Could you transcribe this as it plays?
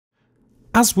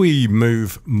As we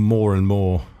move more and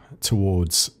more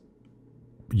towards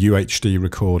UHD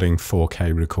recording,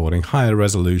 4K recording, higher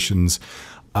resolutions,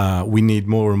 we need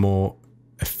more and more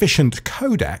efficient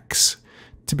codecs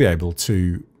to be able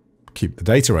to keep the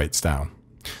data rates down.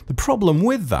 The problem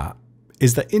with that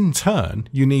is that in turn,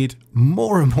 you need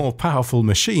more and more powerful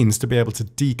machines to be able to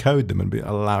decode them and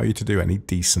allow you to do any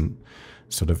decent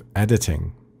sort of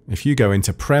editing. If you go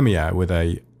into Premiere with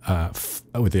a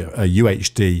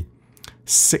UHD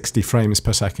 60 frames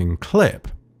per second clip,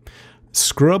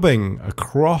 scrubbing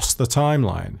across the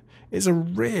timeline is a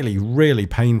really, really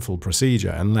painful procedure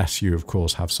unless you, of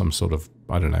course, have some sort of,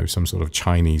 I don't know, some sort of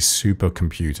Chinese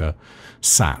supercomputer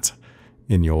sat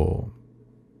in your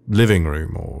living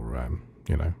room or,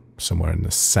 you know, somewhere in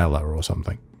the cellar or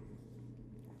something.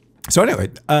 So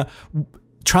anyway,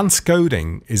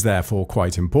 transcoding is therefore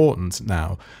quite important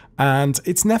now, and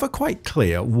it's never quite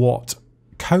clear what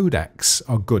codecs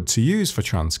are good to use for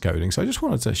transcoding. So I just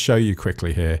wanted to show you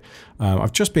quickly here.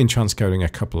 I've just been transcoding a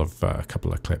couple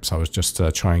of clips. I was just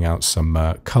trying out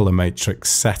some color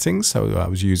matrix settings. So I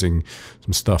was using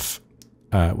some stuff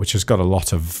which has got a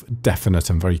lot of definite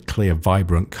and very clear,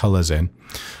 vibrant colors in,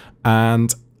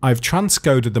 and I've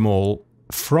transcoded them all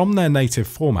from their native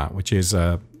format, which is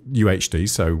UHD,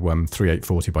 so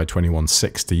 3840 by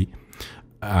 2160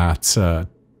 at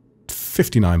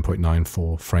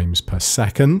 59.94 frames per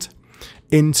second,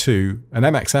 into an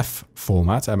MXF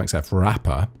format, MXF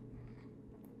wrapper.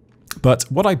 But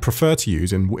what I prefer to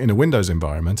use in a Windows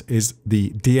environment is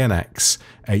the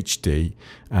DNxHD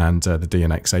and the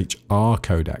DNxHR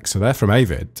Codec. So they're from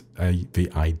Avid,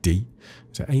 A-V-I-D.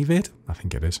 Is it Avid? I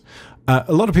think it is.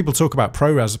 A lot of people talk about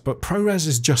ProRes, but ProRes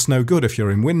is just no good if you're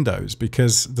in Windows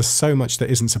because there's so much that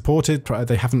isn't supported.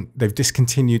 They've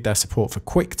discontinued their support for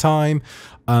QuickTime.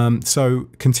 So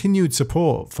continued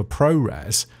support for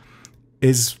ProRes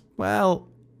is, well,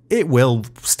 it will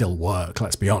still work,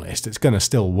 let's be honest. It's going to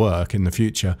still work in the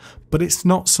future, but it's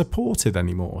not supported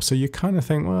anymore. So you kind of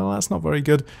think, well, that's not very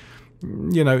good.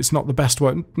 You know, it's not the best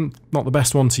one,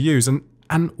 to use.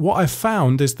 And what I've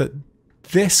found is that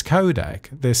this codec,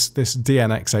 this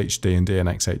DNxHD and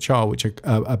DNxHR, which are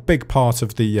a big part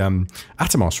of the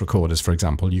Atomos recorders, for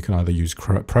example, you can either use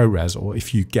ProRes, or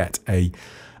if you get a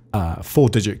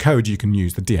 4-digit code, you can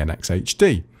use the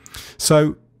DNxHD.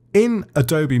 So in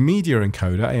Adobe Media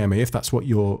Encoder, AME, if that's what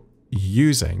you're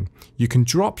using, you can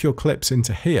drop your clips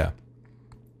into here,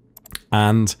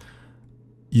 and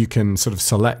you can sort of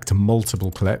select multiple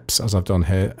clips, as I've done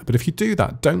here. But if you do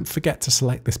that, don't forget to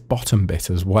select this bottom bit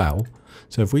as well.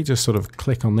 So if we just sort of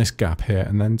click on this gap here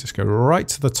and then just go right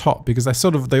to the top, because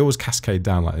they always cascade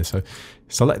down like this. So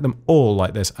select them all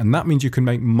like this, and that means you can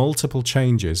make multiple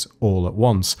changes all at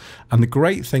once. And the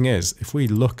great thing is, if we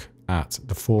look at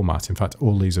the format, in fact,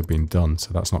 all these have been done,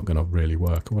 so that's not going to really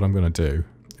work. What I'm going to do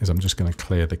is I'm just going to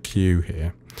clear the queue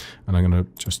here, and I'm going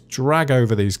to just drag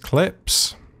over these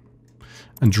clips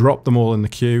and drop them all in the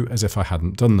queue as if I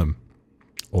hadn't done them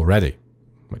already,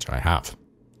 which I have.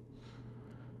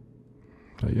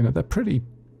 So, you know, they're pretty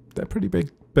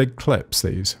big clips,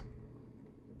 these.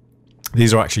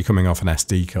 These are actually coming off an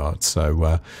SD card,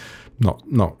 so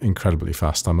not incredibly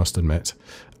fast, I must admit.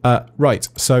 Right,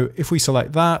 so if we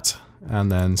select that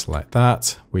and then select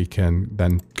that, we can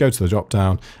then go to the drop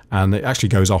down, and it actually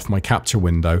goes off my capture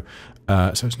window.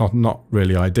 So it's not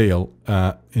really ideal.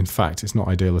 In fact, it's not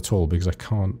ideal at all because I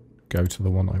can't go to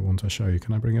the one I want to show you.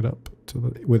 Can I bring it up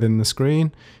to within the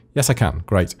screen? Yes, I can.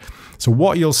 Great. So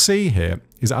what you'll see here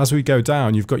is as we go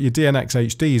down, you've got your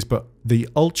DNxHDs, but the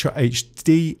Ultra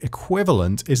HD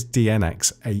equivalent is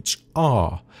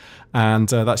DNxHR. And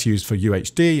that's used for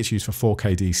UHD, it's used for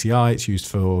 4K DCI, it's used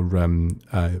for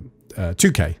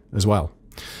 2K as well.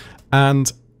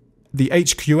 And the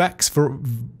HQX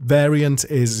variant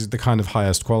is the kind of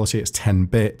highest quality. It's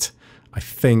 10-bit, I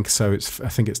think. So I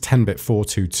think it's 10-bit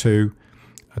 422.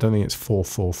 I don't think it's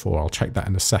 444. I'll check that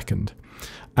in a second.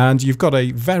 And you've got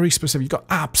a very specific, you've got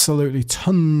absolutely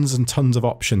tons and tons of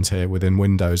options here within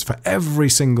Windows for every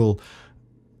single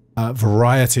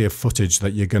variety of footage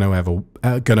that you're going to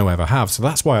ever have. So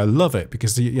that's why I love it,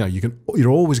 because you're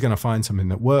always going to find something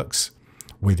that works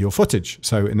with your footage.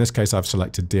 So in this case, I've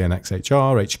selected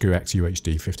DNxHR, HQX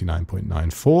UHD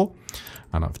 59.94,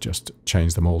 and I've just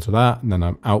changed them all to that. And then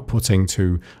I'm outputting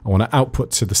to, I want to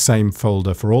output to the same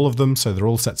folder for all of them. So they're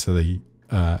all set to the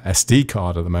SD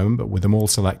card at the moment, but with them all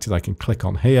selected, I can click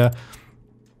on here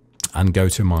and go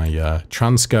to my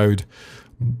transcode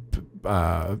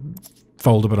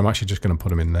folder, but I'm actually just going to put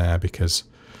them in there because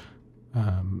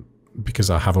because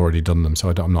I have already done them, so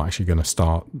I'm not actually going to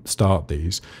start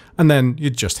these. And then you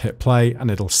just hit play and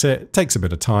it'll sit. It takes a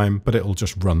bit of time, but it'll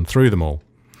just run through them all.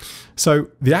 So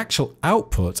the actual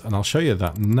output, and I'll show you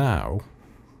that now,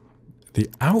 the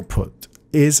output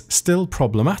is still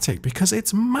problematic because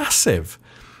it's massive.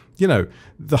 You know,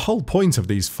 the whole point of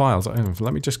these files,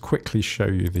 let me just quickly show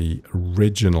you the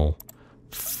original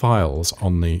files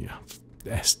on the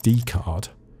SD card.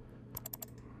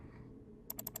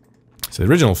 So the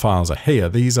original files are here.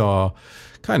 These are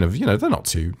kind of, you know, they're not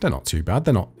too bad.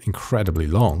 They're not incredibly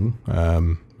long.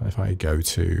 If I go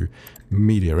to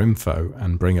media info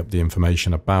and bring up the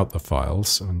information about the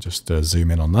files and just zoom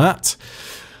in on that,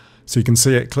 so you can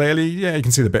see it clearly. Yeah, you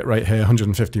can see the bit rate here,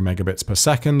 150 megabits per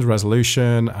second,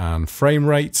 resolution and frame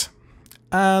rate.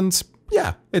 And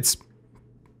yeah, it's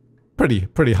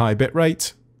pretty high bit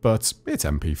rate, but it's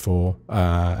MP4,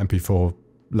 MP4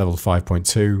 level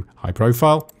 5.2, high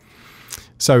profile.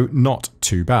 So not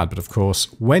too bad. But of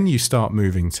course, when you start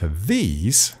moving to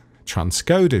these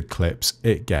transcoded clips,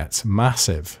 it gets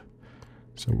massive.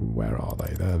 So where are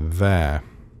they? They're there.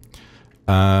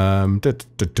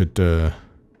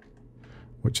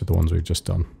 Which are the ones we've just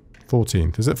done?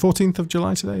 14th. Is it 14th of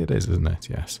July today? It is, isn't it?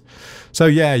 Yes. So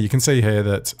yeah, you can see here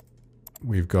that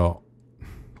we've got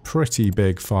pretty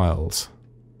big files.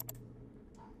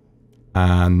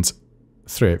 And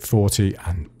 3840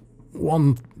 and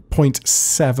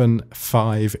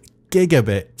 1.75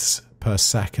 gigabits per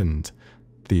second,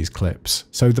 these clips.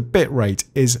 So the bit rate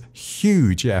is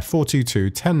huge. Yeah,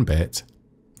 422 10-bit.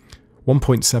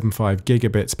 1.75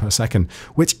 gigabits per second,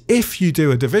 which if you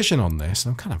do a division on this,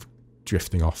 I'm kind of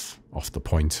drifting off the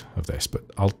point of this, but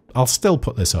I'll still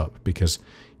put this up because,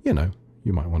 you know,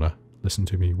 you might want to listen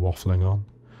to me waffling on.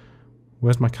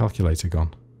 Where's my calculator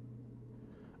gone?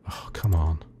 Oh, come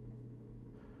on.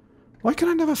 Why can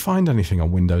I never find anything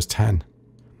on Windows 10?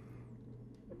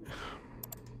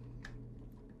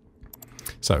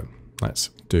 So let's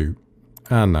do,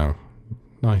 and now,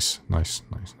 nice.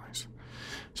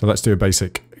 So let's do a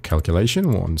basic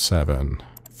calculation.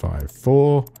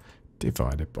 1754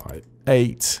 divided by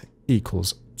 8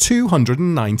 equals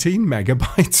 219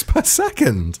 megabytes per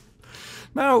second.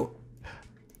 Now,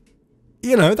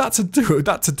 you know, that's a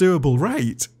doable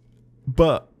rate,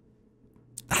 but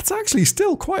that's actually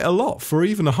still quite a lot for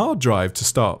even a hard drive to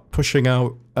start pushing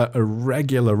out at a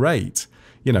regular rate,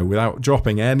 you know, without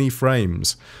dropping any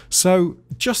frames. So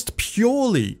just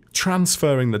purely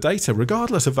transferring the data,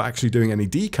 regardless of actually doing any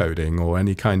decoding or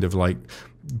any kind of like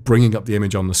bringing up the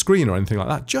image on the screen or anything like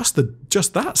that, just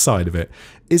that side of it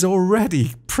is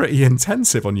already pretty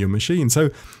intensive on your machine. So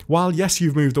while yes,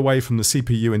 you've moved away from the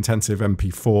CPU intensive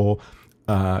MP4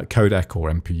 codec or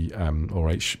or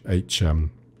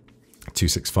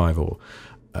H.265 or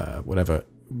whatever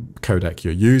codec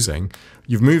you're using,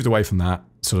 you've moved away from that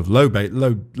sort of low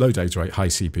data rate, high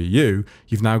CPU.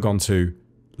 You've now gone to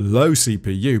low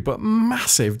CPU, but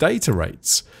massive data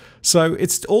rates. So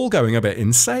it's all going a bit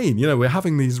insane. You know, we're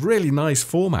having these really nice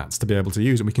formats to be able to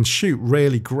use, and we can shoot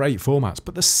really great formats,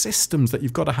 but the systems that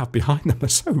you've got to have behind them are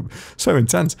so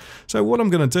intense. So what I'm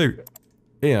going to do,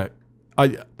 you know,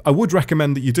 I would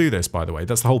recommend that you do this, by the way.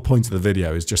 That's the whole point of the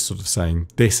video, is just sort of saying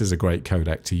this is a great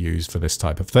codec to use for this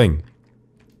type of thing.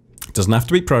 It doesn't have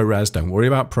to be ProRes. Don't worry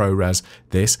about ProRes.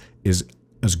 This is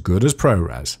as good as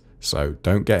ProRes. So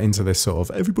don't get into this sort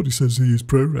of, everybody says they use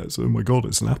ProRes. Oh my God,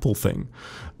 it's an Apple thing.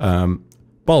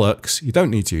 Bollocks, you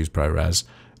don't need to use ProRes.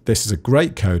 This is a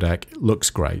great codec, it looks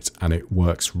great, and it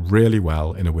works really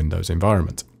well in a Windows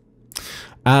environment.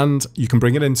 And you can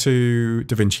bring it into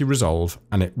DaVinci Resolve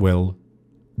and it will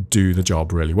do the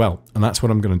job really well. And that's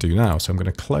what I'm going to do now. So I'm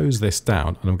going to close this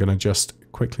down and I'm going to just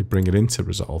quickly bring it into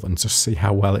Resolve and just see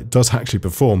how well it does actually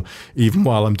perform, even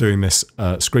while I'm doing this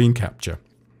screen capture.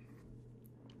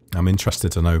 I'm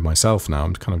interested to know myself now.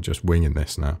 I'm kind of just winging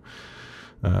this now.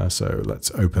 So let's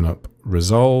open up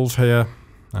Resolve here.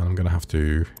 And I'm going to have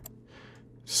to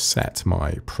set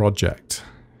my project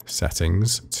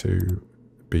settings to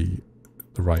be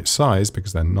the right size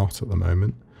because they're not at the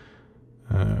moment.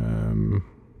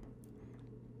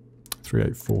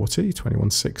 3840,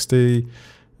 2160,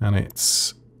 and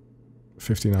it's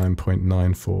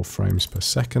 59.94 frames per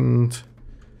second.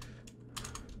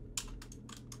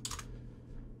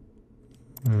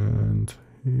 And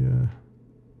here.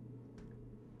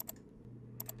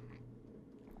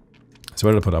 So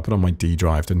where did I put it? I put it on my D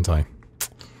drive, didn't I?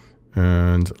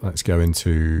 And let's go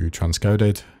into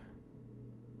Transcoded.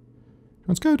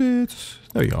 Transcoded.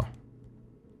 There you are.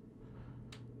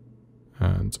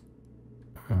 And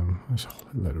there's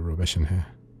a load of rubbish in here.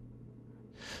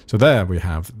 So there we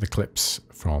have the clips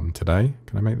from today.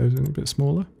 Can I make those a little bit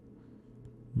smaller?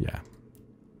 Yeah,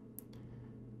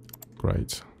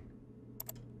 Great.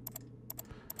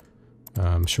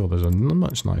 I'm sure there's a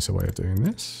much nicer way of doing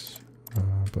this,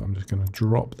 but I'm just going to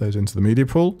drop those into the media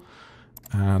pool,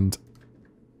 and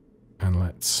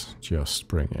let's just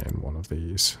bring in one of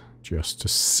these just to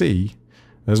see.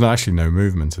 There's actually no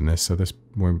movement in this, so this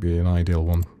won't be an ideal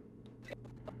one.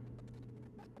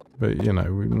 But, you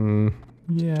know,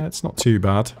 yeah, it's not too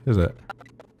bad, is it?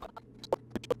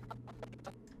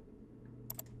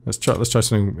 Let's try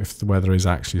something if where there is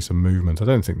actually some movement. I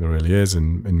don't think there really is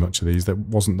in much of these. That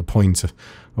wasn't the point of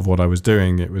what I was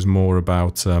doing. It was more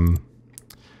about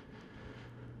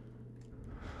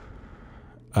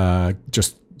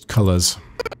just colours.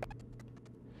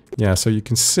 Yeah, so you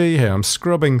can see here, I'm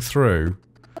scrubbing through,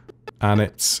 and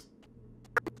it's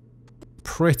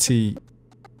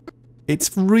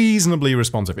reasonably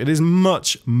responsive. It is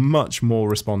much, much more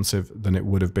responsive than it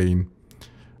would have been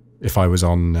if I was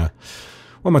on...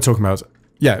 what am I talking about?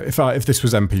 Yeah, if this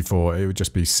was MP4, it would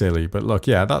just be silly. But look,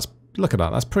 yeah, look at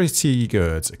that. That's pretty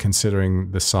good considering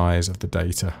the size of the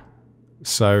data.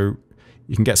 So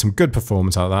you can get some good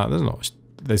performance out of that.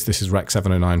 This is Rec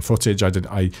 709 footage.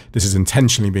 This is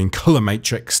intentionally being color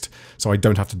matrixed, so I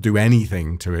don't have to do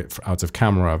anything to it out of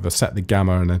camera. I've set the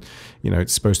gamma, and then, you know,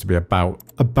 it's supposed to be about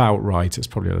right. It's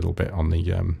probably a little bit on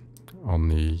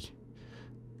the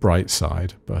bright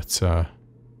side, but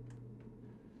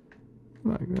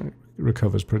that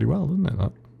recovers pretty well, doesn't it?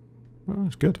 That, well,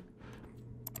 that's good.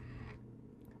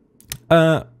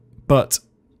 But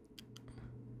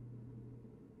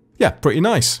yeah, pretty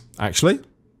nice actually.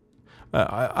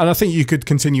 And I think you could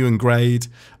continue and grade.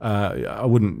 I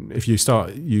wouldn't, if you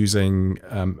start using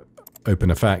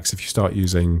OpenFX, if you start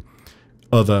using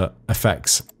other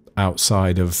effects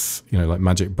outside of, you know, like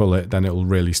Magic Bullet, then it will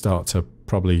really start to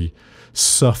probably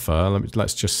suffer.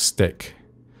 Let's just stick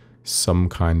some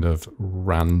kind of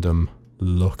random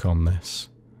look on this.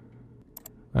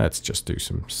 Let's just do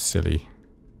some silly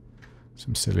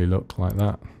look like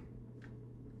that.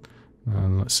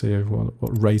 And let's see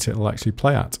what rate it'll actually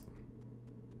play at.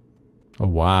 Oh,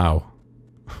 wow.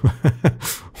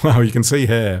 Wow, you can see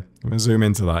here, I'm going to zoom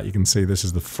into that, you can see this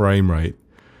is the frame rate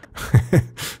that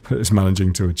it's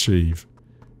managing to achieve.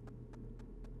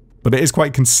 But it is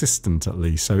quite consistent at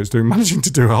least, so it's managing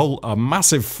to do a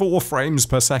massive 4 frames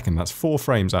per second. That's 4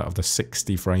 frames out of the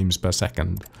 60 frames per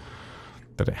second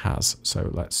that it has. So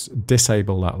let's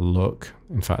disable that look.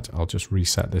 In fact, I'll just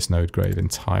reset this node grade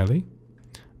entirely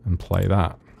and play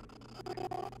that.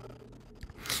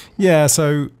 Yeah,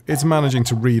 so it's managing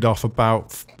to read off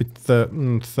about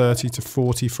 30 to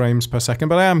 40 frames per second,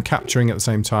 but I am capturing at the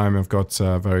same time. I've got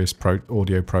various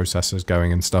audio processors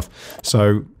going and stuff,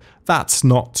 so that's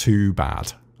not too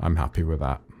bad. I'm happy with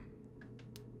that.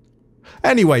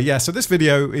 Anyway, yeah, so this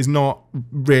video is not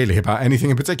really about anything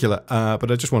in particular,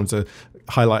 but I just wanted to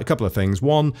highlight a couple of things.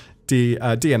 One,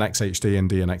 DNxHD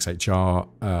and DNxHR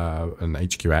and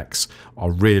HQX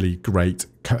are really great.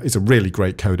 It's a really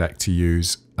great codec to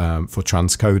use for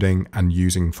transcoding and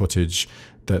using footage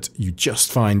that you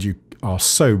just find you are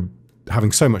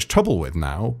having so much trouble with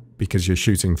now because you're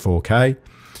shooting 4K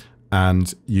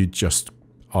and you just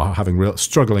are having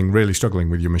really struggling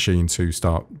with your machine to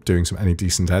start doing any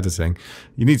decent editing.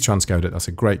 You need to transcode it. That's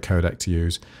a great codec to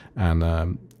use,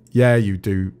 and yeah, you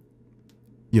do.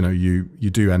 You know, you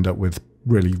do end up with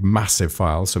really massive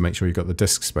files, so make sure you've got the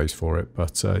disk space for it.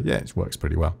 But yeah, it works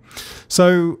pretty well.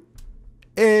 So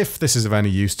if this is of any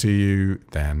use to you,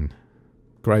 then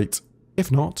great. If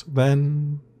not,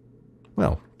 then,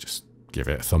 well, just give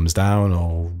it a thumbs down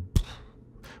or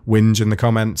whinge in the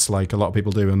comments like a lot of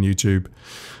people do on YouTube.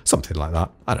 Something like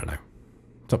that. I don't know.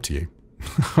 It's up to you.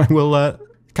 I will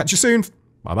catch you soon.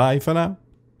 Bye-bye for now.